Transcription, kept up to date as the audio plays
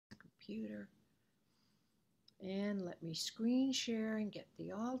computer. And let me screen share and get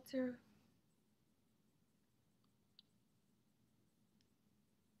the altar.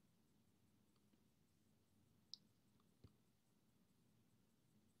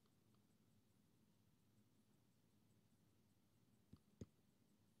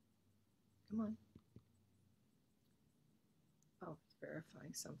 Come on. Oh, it's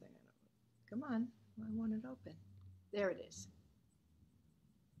verifying something. Come on. I want it open. There it is.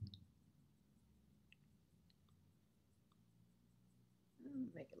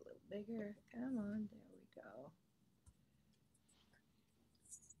 Make it a little bigger. Come on. There we go.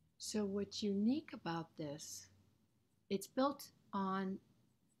 So what's unique about this, it's built on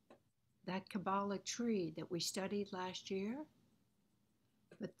that Kabbalah tree that we studied last year.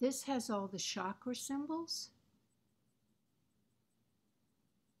 But this has all the chakra symbols.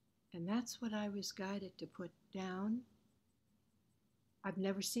 And that's what I was guided to put down. I've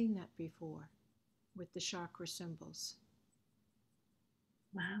never seen that before with the chakra symbols.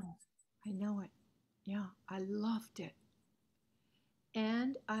 Wow. I know it. Yeah, I loved it.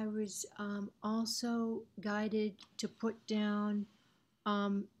 And I was also guided to put down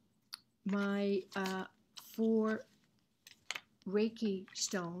my 4 Reiki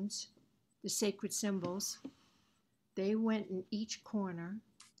stones, the sacred symbols. They went in each corner.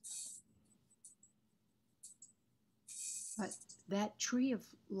 But that tree of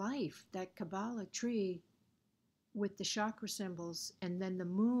life, that Kabbalah tree with the chakra symbols and then the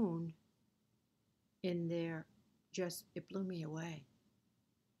moon in there, just, it blew me away.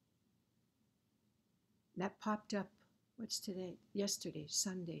 That popped up, what's today? Yesterday,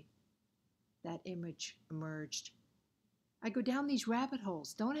 Sunday, that image emerged. I go down these rabbit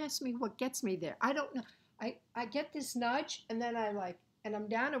holes. Don't ask me what gets me there. I don't know. I get this nudge and then and I'm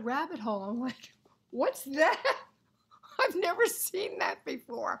down a rabbit hole. I'm like, what's that? I've never seen that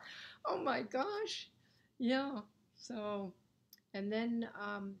before. Oh my gosh. Yeah. So, and then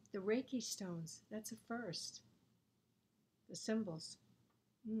the Reiki stones, that's a first. The symbols.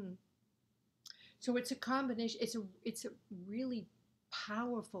 So it's a combination, it's a really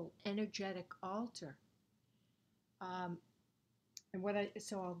powerful, energetic altar. And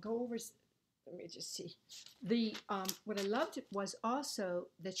so I'll go over, let me just see. What I loved was also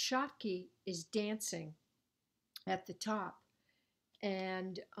that Shakti is dancing at the top.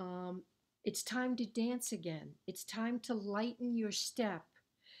 And it's time to dance again. It's time to lighten your step,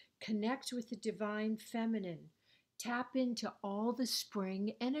 connect with the divine feminine, tap into all the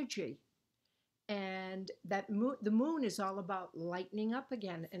spring energy. And the moon is all about lightening up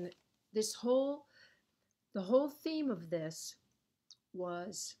again. And the whole theme of this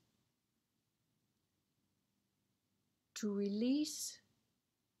was to release,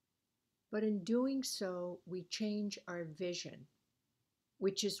 but in doing so, we change our vision,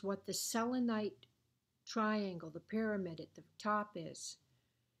 which is what the selenite triangle, the pyramid at the top is.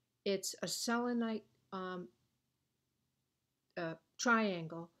 It's a selenite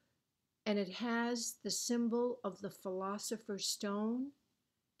triangle, and it has the symbol of the philosopher's stone,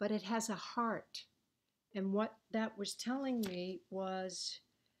 but it has a heart. And what that was telling me was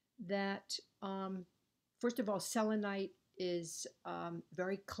that, first of all, selenite is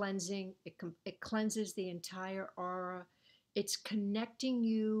very cleansing. It cleanses the entire aura. It's connecting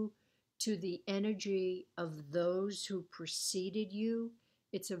you to the energy of those who preceded you.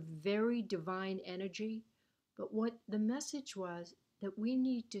 It's a very divine energy. But what the message was, that we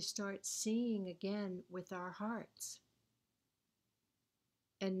need to start seeing again with our hearts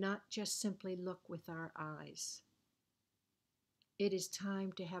and not just simply look with our eyes. It is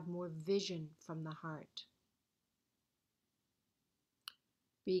time to have more vision from the heart.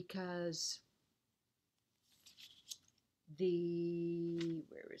 Because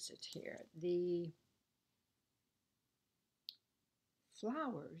where is it here? The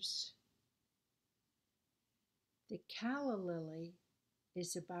flowers, the calla lily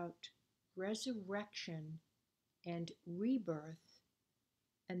is about resurrection and rebirth,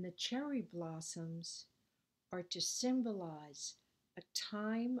 and the cherry blossoms are to symbolize a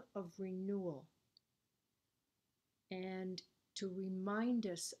time of renewal and to remind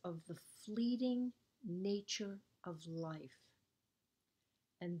us of the fleeting nature of life.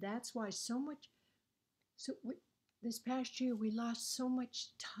 And that's why this past year we lost so much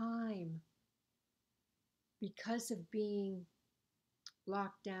time because of being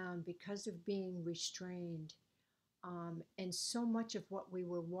locked down, because of being restrained. And so much of what we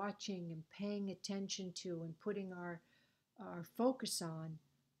were watching and paying attention to and putting our focus on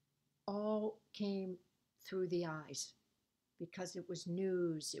all came through the eyes, because it was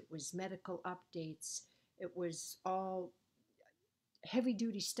news, it was medical updates, it was all heavy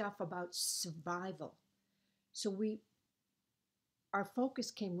duty stuff about survival. So our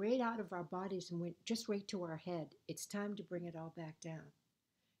focus came right out of our bodies and went just right to our head. It's time to bring it all back down.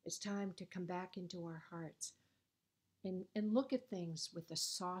 It's time to come back into our hearts and look at things with a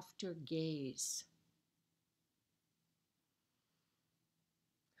softer gaze.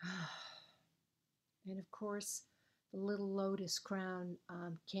 And of course, the little lotus crown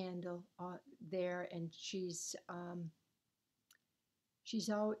candle there, and she's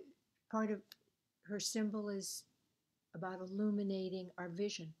all part of her symbol is about illuminating our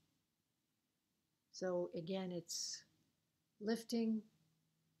vision. So again, it's lifting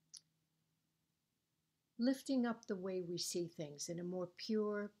up the way we see things in a more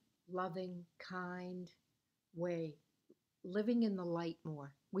pure, loving, kind way, living in the light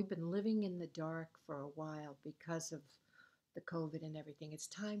more. We've been living in the dark for a while because of the COVID and everything. It's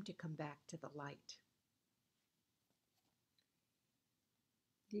time to come back to the light.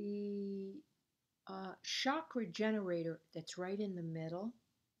 The chakra generator that's right in the middle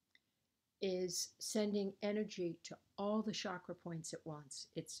is sending energy to all the chakra points at once.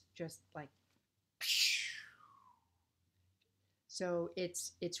 It's just like, so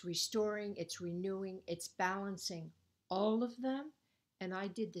it's restoring, it's renewing, it's balancing all of them. And I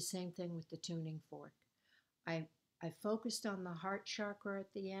did the same thing with the tuning fork. I focused on the heart chakra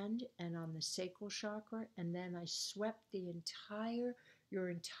at the end and on the sacral chakra, and then I swept your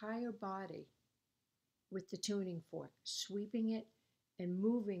entire body with the tuning fork, sweeping it and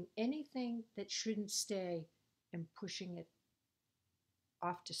moving anything that shouldn't stay and pushing it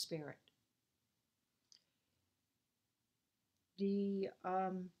off to spirit. The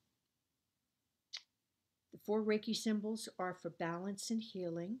 4 Reiki symbols are for balance and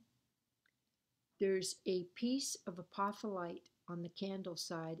healing. There's a piece of apophyllite on the candle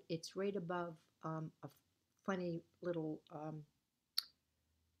side. It's right above a funny little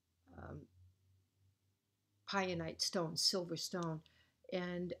pionite stone, silver stone.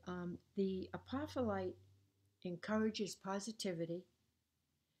 And the apophyllite encourages positivity,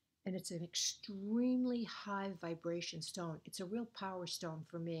 and it's an extremely high vibration stone. It's a real power stone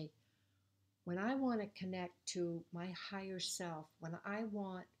for me. When I want to connect to my higher self, when I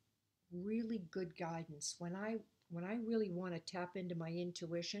want really good guidance, when I really want to tap into my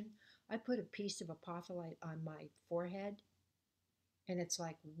intuition, I put a piece of apophyllite on my forehead, and it's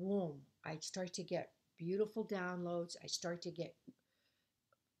like, whoom, I start to get beautiful downloads. I start to get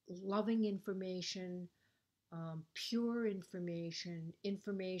loving information, pure information,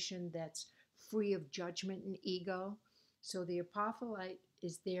 information that's free of judgment and ego. So the apophyllite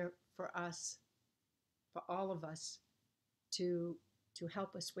is there for us, for all of us, to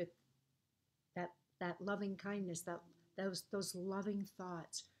help us with that loving kindness, those loving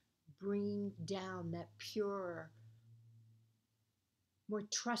thoughts, bringing down that pure, more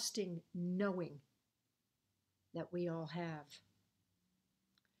trusting knowing that we all have.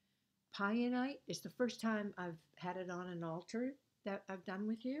 Pionite is the first time I've had it on an altar that I've done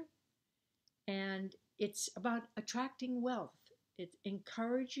with you. And it's about attracting wealth. It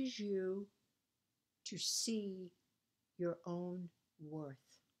encourages you to see your own worth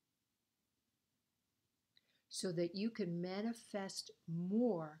so that you can manifest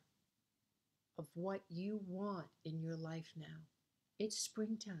more of what you want in your life now. It's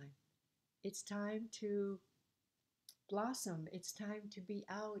springtime. It's time to blossom. It's time to be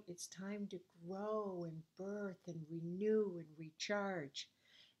out. It's time to grow and birth and renew and recharge.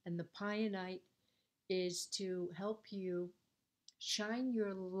 And the pionite is to help you shine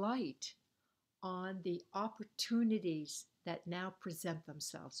your light on the opportunities that now present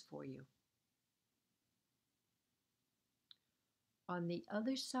themselves for you. On the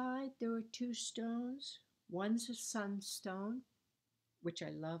other side, there are 2 stones. One's a sunstone, which I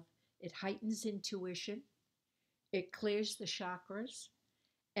love. It heightens intuition. It clears the chakras,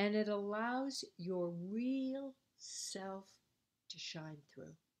 and it allows your real self to shine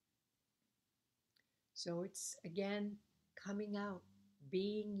through. So it's, again, coming out,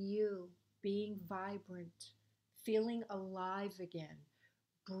 being you, being vibrant, feeling alive again,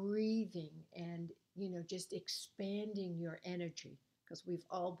 breathing, and, just expanding your energy, because we've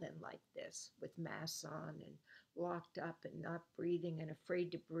all been like this with masks on and locked up and not breathing and afraid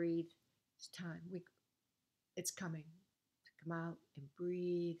to breathe. It's time. It's coming to come out and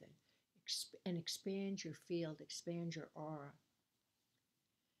breathe and expand your field, expand your aura.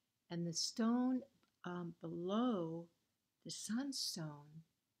 And the stone below the sunstone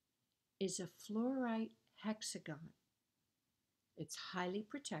is a fluorite hexagon. It's highly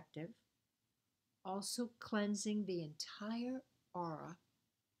protective, also cleansing the entire aura,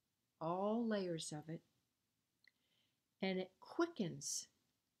 all layers of it. and it quickens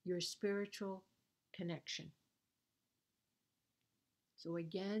your spiritual connection. So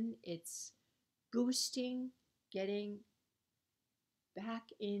again, it's boosting, getting back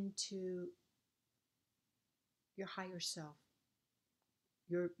into your higher self,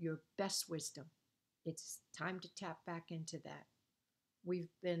 your best wisdom. It's time to tap back into that. We've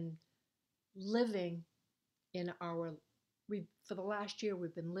been living in our for the last year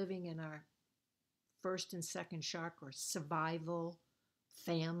we've been living in our first and second chakra, survival,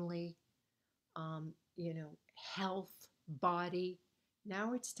 family, health, body.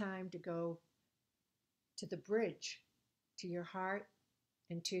 Now it's time to go to the bridge, to your heart,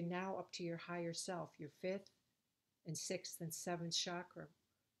 and to now up to your higher self, your fifth and sixth and seventh chakra.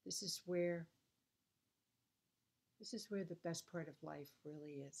 This is where the best part of life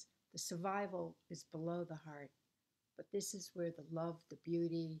really is. The survival is below the heart, but this is where the love, the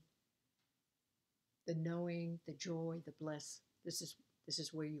beauty, the knowing, the joy, the bliss, this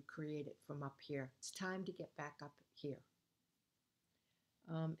is where you create it from up here. It's time to get back up here.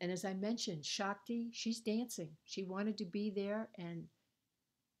 And as I mentioned, Shakti, she's dancing. She wanted to be there and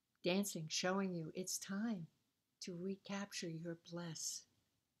dancing, showing you it's time to recapture your bliss,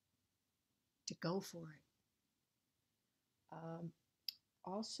 to go for it.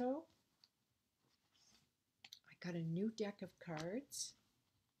 Also, I got a new deck of cards,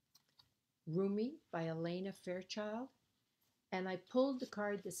 Rumi by Elena Fairchild, and I pulled the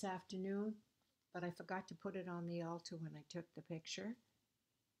card this afternoon, but I forgot to put it on the altar when I took the picture.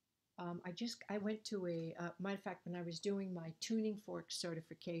 I went to matter of fact, when I was doing my tuning fork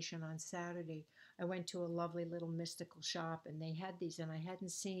certification on Saturday, I went to a lovely little mystical shop, and they had these, and I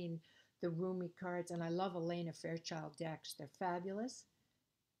hadn't seen the Rumi cards, and I love Elena Fairchild decks. They're fabulous.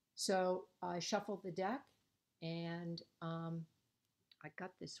 So I shuffled the deck, and I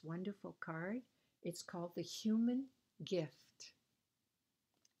got this wonderful card. It's called The Human Gift,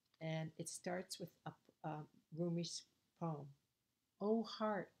 and it starts with Rumi's poem. Oh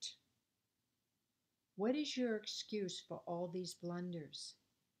heart, what is your excuse for all these blunders?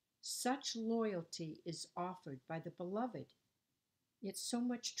 Such loyalty is offered by the beloved, yet so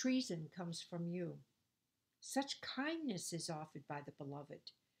much treason comes from you. Such kindness is offered by the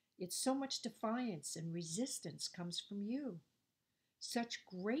beloved, yet so much defiance and resistance comes from you. Such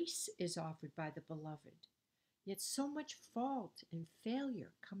grace is offered by the beloved, yet so much fault and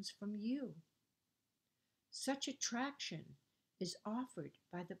failure comes from you. Such attraction is offered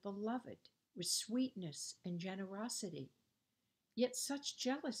by the beloved with sweetness and generosity, yet such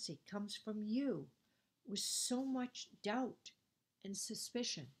jealousy comes from you with so much doubt and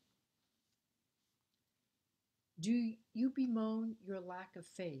suspicion. Do you bemoan your lack of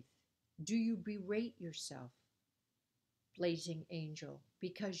faith? Do you berate yourself, blazing angel,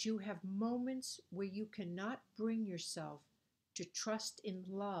 because you have moments where you cannot bring yourself to trust in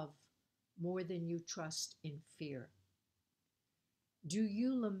love more than you trust in fear? Do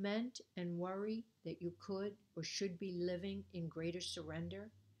you lament and worry that you could or should be living in greater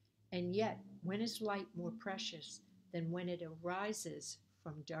surrender? And yet, when is light more precious than when it arises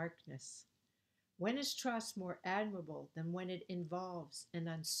from darkness? When is trust more admirable than when it involves an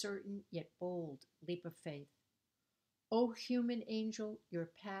uncertain yet bold leap of faith? O human angel, your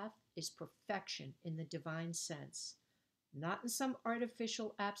path is perfection in the divine sense, not in some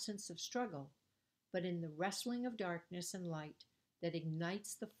artificial absence of struggle, but in the wrestling of darkness and light that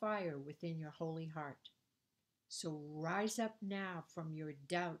ignites the fire within your holy heart. So rise up now from your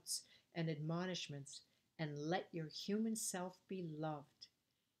doubts and admonishments and let your human self be loved.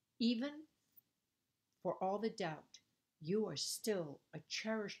 Even for all the doubt, you are still a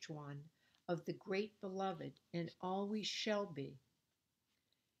cherished one of the great beloved and always shall be.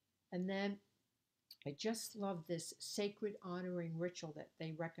 And then I just love this sacred honoring ritual that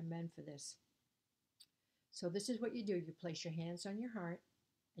they recommend for this. So this is what you do. You place your hands on your heart,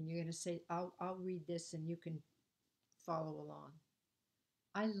 and you're going to say, I'll read this and you can follow along.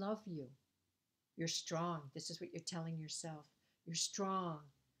 I love you. You're strong. This is what you're telling yourself. You're strong.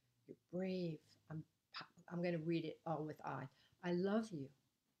 You're brave. I'm going to read it all with I. I love you.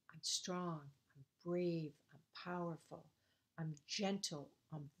 I'm strong. I'm brave. I'm powerful. I'm gentle.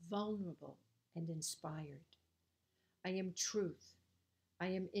 I'm vulnerable and inspired. I am truth. I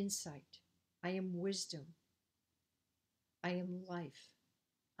am insight. I am wisdom. I am life.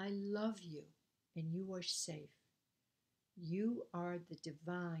 I love you, and you are safe. You are the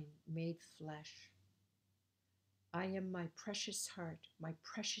divine made flesh. I am my precious heart, my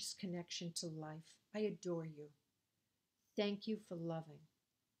precious connection to life. I adore you. Thank you for loving.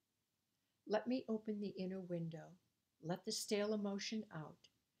 Let me open the inner window. Let the stale emotion out,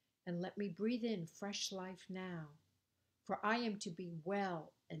 and let me breathe in fresh life now. For I am to be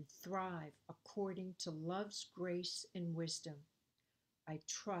well and thrive according to love's grace and wisdom. I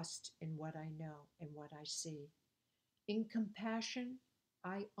trust in what I know and what I see. In compassion,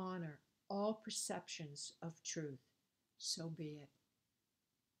 I honor all perceptions of truth. So be it.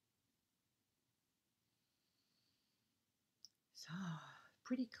 So,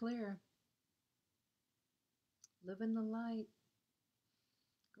 pretty clear. Live in the light.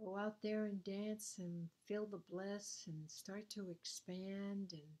 Go out there and dance and feel the bliss and start to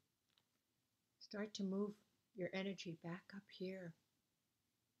expand and start to move your energy back up here.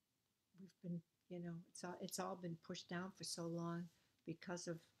 We've been, it's all been pushed down for so long because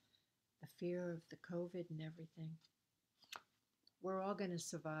of the fear of the COVID and everything. We're all going to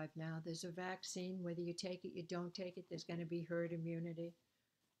survive now. There's a vaccine. Whether you take it, you don't take it, there's going to be herd immunity.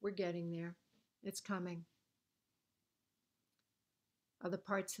 We're getting there. It's coming. Other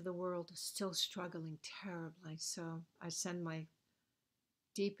parts of the world are still struggling terribly. So I send my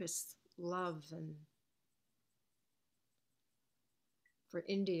deepest love and for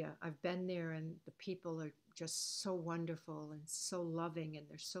India. I've been there and the people are just so wonderful and so loving and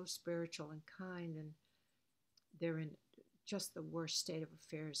they're so spiritual and kind and they're in just the worst state of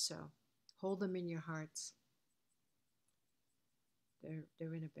affairs. So hold them in your hearts.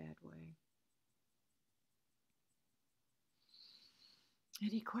 They're in a bad way.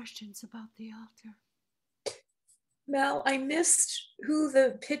 Any questions about the altar? Mel, I missed who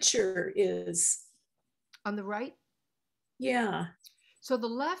the picture is. On the right? Yeah. So the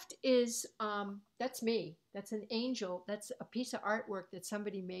left is, that's me. That's an angel. That's a piece of artwork that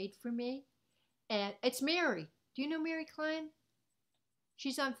somebody made for me. And it's Mary. Do you know Mary Klein?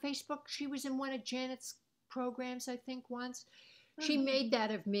 She's on Facebook. She was in one of Janet's programs, I think, once. She made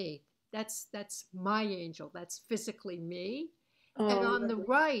that of me. That's my angel. That's physically me. And on the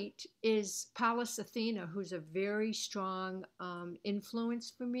right is Pallas Athena, who's a very strong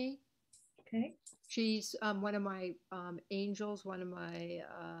influence for me. Okay. She's one of my angels, one of my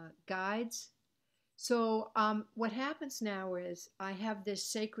guides. So what happens now is I have this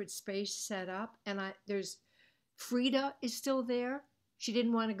sacred space set up, and there's Frida is still there. She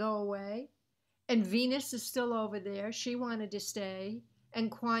didn't want to go away. And Venus is still over there. She wanted to stay. And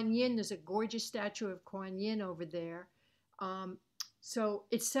Kuan Yin, there's a gorgeous statue of Kuan Yin over there. So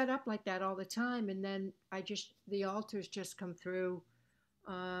it's set up like that all the time. And then the altars just come through,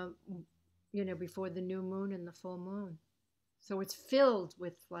 before the new moon and the full moon. So it's filled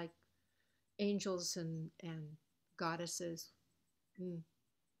with like angels and goddesses. So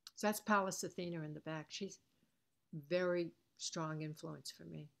that's Pallas Athena in the back. She's very strong influence for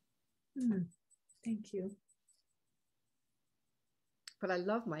me. Thank you. But I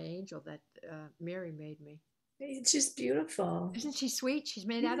love my angel that Mary made me. It's just beautiful. Isn't she sweet? She's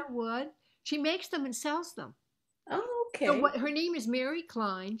made out of wood. She makes them and sells them. Oh, okay. So her name is Mary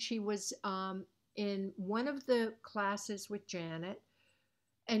Klein. She was in one of the classes with Janet.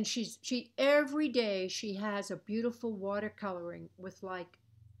 And she every day she has a beautiful watercoloring with like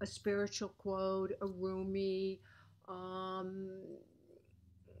a spiritual quote, a Rumi,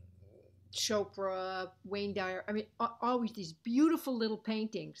 Chopra, Wayne Dyer. I mean, always these beautiful little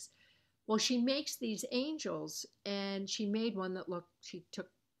paintings. Well, she makes these angels, and she made one that looked. She took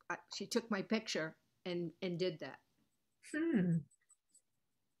my picture and did that.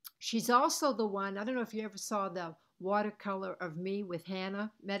 She's also the one. I don't know if you ever saw the watercolor of me with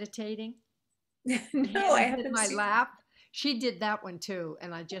Hannah meditating. No, I haven't in my seen lap. She did that one too,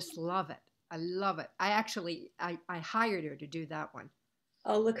 and I just love it. I love it. I hired her to do that one.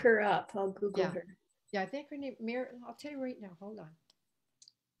 I'll look her up. I'll Google her. Yeah, I think her name Mary. I'll tell you right now. Hold on.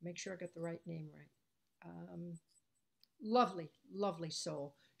 Make sure I got the right name right. Lovely, lovely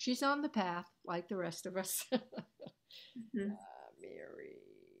soul. She's on the path like the rest of us. Mary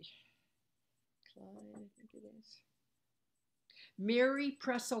Klein, I think it is. Mary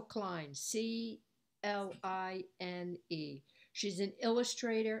Pressel Klein, Cline. She's an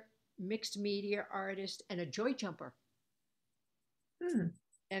illustrator, mixed media artist, and a joy jumper.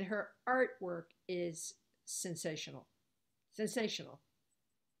 And her artwork is sensational. Sensational.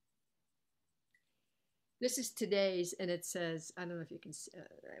 This is today's, and it says, I don't know if you can see,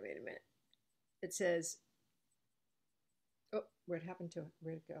 wait a minute. It says, oh, what happened to it?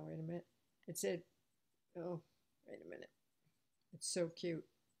 Where'd it go? Wait a minute. It said, oh, wait a minute. It's so cute.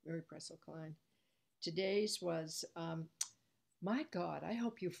 Mary Pressel Klein. Today's was, my God, I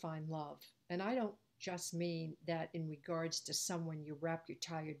hope you find love. And I don't just mean that in regards to someone you wrap your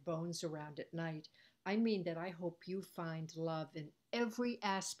tired bones around at night. I mean that I hope you find love in every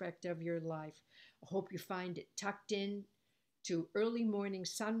aspect of your life. I hope you find it tucked in to early morning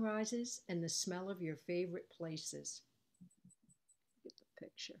sunrises and the smell of your favorite places.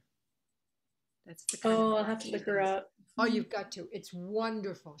 picture. That's the kind of Oh, I'll work have to she look her does. up. Oh, you've got to. It's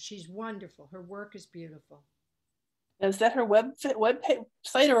wonderful. She's wonderful. Her work is beautiful. Is that her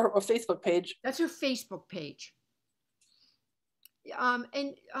site or Facebook page? That's her Facebook page. I'm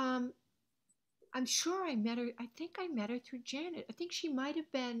sure I met her. I think I met her through Janet. I think she might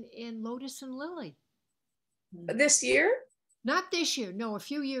have been in Lotus and Lily. This year? Not this year. No, a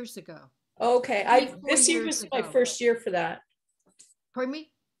few years ago. Okay. 4 This year years was my ago. first year for that. Pardon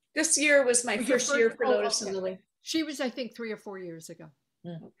me? This year was my Was your first year first- for oh, Lotus and okay. Lily. She was, I think, 3 or 4 years ago.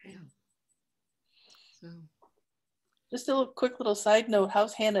 Okay. So. Just a quick little side note.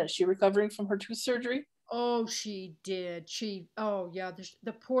 How's Hannah? Is she recovering from her tooth surgery? Oh, she did. Oh, yeah,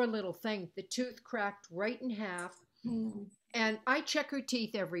 the poor little thing. The tooth cracked right in half. And I check her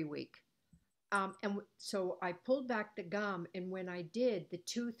teeth every week. So I pulled back the gum, and when I did, the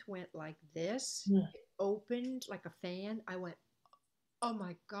tooth went like this. It opened like a fan. I went, oh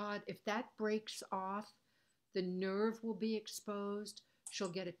my God, if that breaks off, the nerve will be exposed. She'll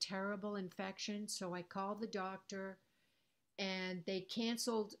get a terrible infection. So I called the doctor, and they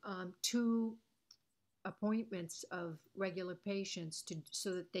canceled 2 appointments of regular patients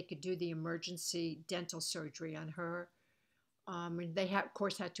so that they could do the emergency dental surgery on her. And they of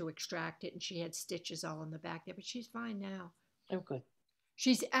course had to extract it, and she had stitches all in the back there, but she's fine now. Oh, good.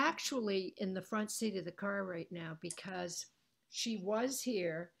 She's actually in the front seat of the car right now because she was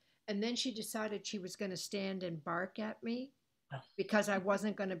here, and then she decided she was going to stand and bark at me because I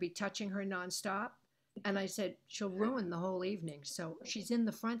wasn't going to be touching her nonstop. And I said, she'll ruin the whole evening. So she's in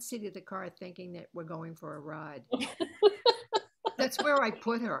the front seat of the car thinking that we're going for a ride. That's where I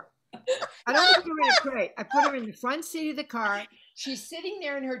put her. I don't put her in a crate. I put her in the front seat of the car. She's sitting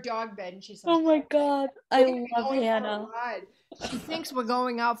there in her dog bed, and she's like, oh my God. I love Hannah. She thinks we're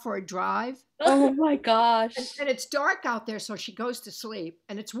going out for a drive. Oh my gosh. And it's dark out there, so she goes to sleep,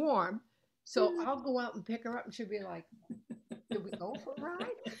 and it's warm. So I'll go out and pick her up, and she'll be like, did we go for a ride?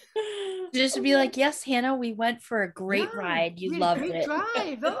 Just be like, yes, Hannah, we went for a great ride. You loved great it.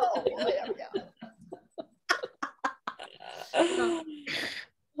 Drive. Oh, yeah.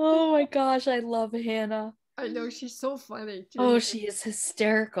 Oh my gosh, I love Hannah. I know, she's so funny. Oh, she is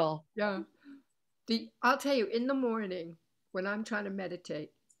hysterical. Yeah. I'll tell you, in the morning when I'm trying to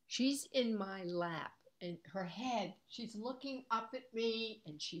meditate, she's in my lap, and her head, she's looking up at me,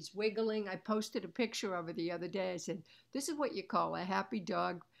 and she's wiggling. I posted a picture of her the other day. I said, this is what you call a happy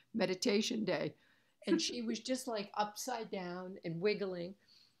dog meditation day. And she was just like upside down and wiggling.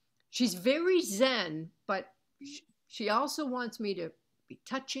 She's very zen, but she also wants me to be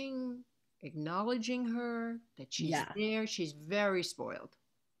touching, acknowledging her, that she's there. She's very spoiled.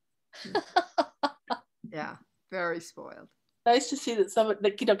 Yeah, very spoiled. Nice to see that someone,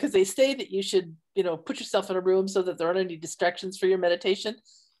 like, because they say that you should, put yourself in a room so that there aren't any distractions for your meditation.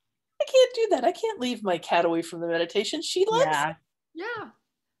 I can't do that. I can't leave my cat away from the meditation. She loves it.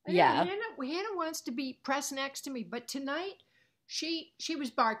 Yeah. Hannah wants to be pressed next to me, but tonight she was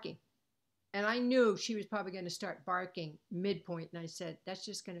barking. And I knew she was probably going to start barking midpoint, and I said, that's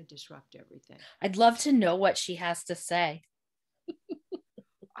just going to disrupt everything. I'd love to know what she has to say.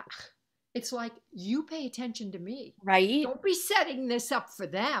 It's like, you pay attention to me. Right? Don't be setting this up for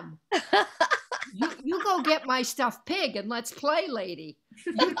them. You go get my stuffed pig and let's play, lady.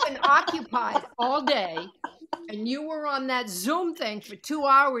 You've been occupied all day, and you were on that Zoom thing for 2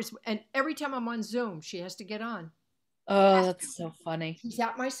 hours, and every time I'm on Zoom, she has to get on. Oh, that's so funny. She's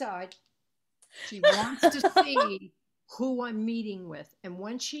at my side. She wants to see who I'm meeting with. And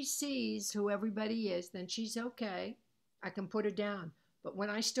when she sees who everybody is, then she's okay. I can put her down. But when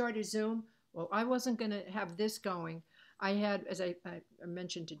I start a Zoom, well, I wasn't going to have this going. I had, as I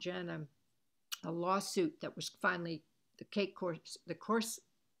mentioned to Jen, a lawsuit that was finally, the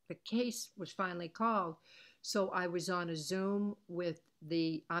case was finally called. So I was on a Zoom with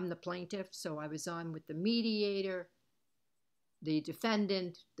I'm the plaintiff, so I was on with the mediator, the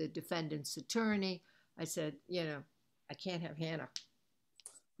defendant's attorney. I said, I can't have Hannah.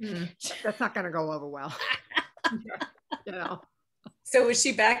 That's not going to go over well. So was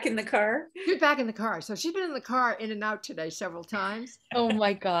she back in the car? She's back in the car. So she's been in the car in and out today several times. Oh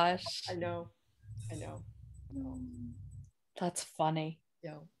my gosh. I know. That's funny.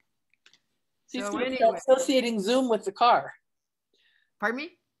 Yeah. She's So going to start associating Zoom with the car. Pardon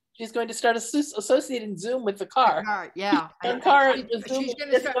me? She's going to start associating Zoom with the car. Yeah. She's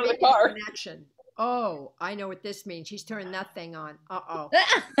going to start making a connection. Oh, I know what this means. She's turned that thing on.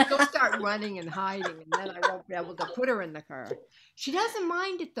 She'll start running and hiding, and then I won't be able to put her in the car. She doesn't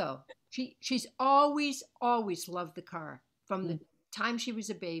mind it, though. She's always loved the car from the time she was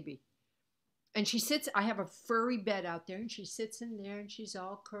a baby. And she sits, I have a furry bed out there, and she sits in there, and she's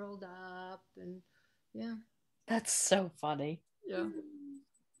all curled up, and yeah, That's so funny. yeah.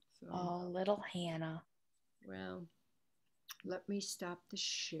 So, Oh, little Hannah. well, let me stop the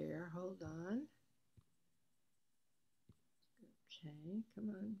share. Hold on. Okay, come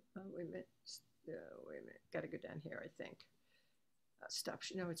on. Oh, wait a minute. Wait a minute. Got to go down here, I think. Stop.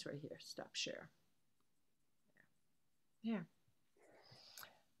 No, it's right here. Stop share. Yeah.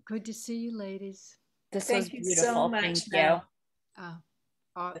 Good to see you, ladies. This was Thank you so beautiful. much, Thank you. Mel.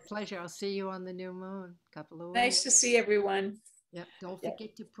 Pleasure. I'll see you on the new moon. Couple of Nice weeks. to see everyone. Yep. Don't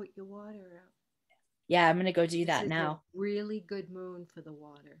forget to put your water out. Yeah, I'm gonna go do This that is now. a really good moon for the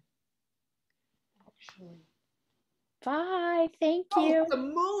water. Actually. Bye. Thank Oh, you. the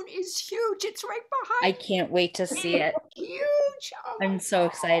moon is huge. It's right behind. I can't wait to see it. Huge. Oh my I'm so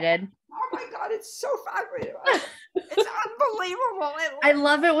God. excited. Oh my God, it's so fabulous. It's unbelievable. I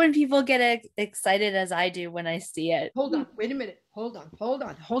love it when people get excited as I do when I see it. Hold on, wait a minute. Hold on.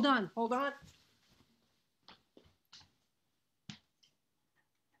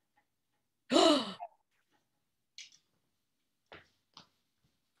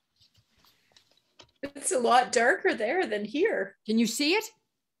 It's a lot darker there than here. Can you see it?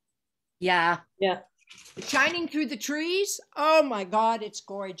 Yeah. Yeah. It's shining through the trees. Oh my God, it's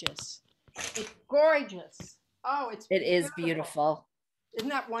gorgeous. It's gorgeous. Oh, It is beautiful. Isn't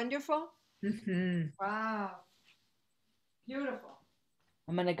that wonderful? Hmm. Wow. Beautiful.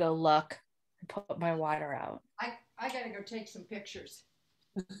 I'm gonna go look and put my water out. I gotta go take some pictures.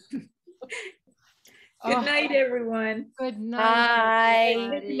 Good Oh, night, everyone. good night. Bye.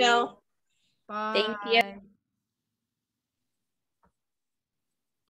 everybody. Mel. Bye. Thank you.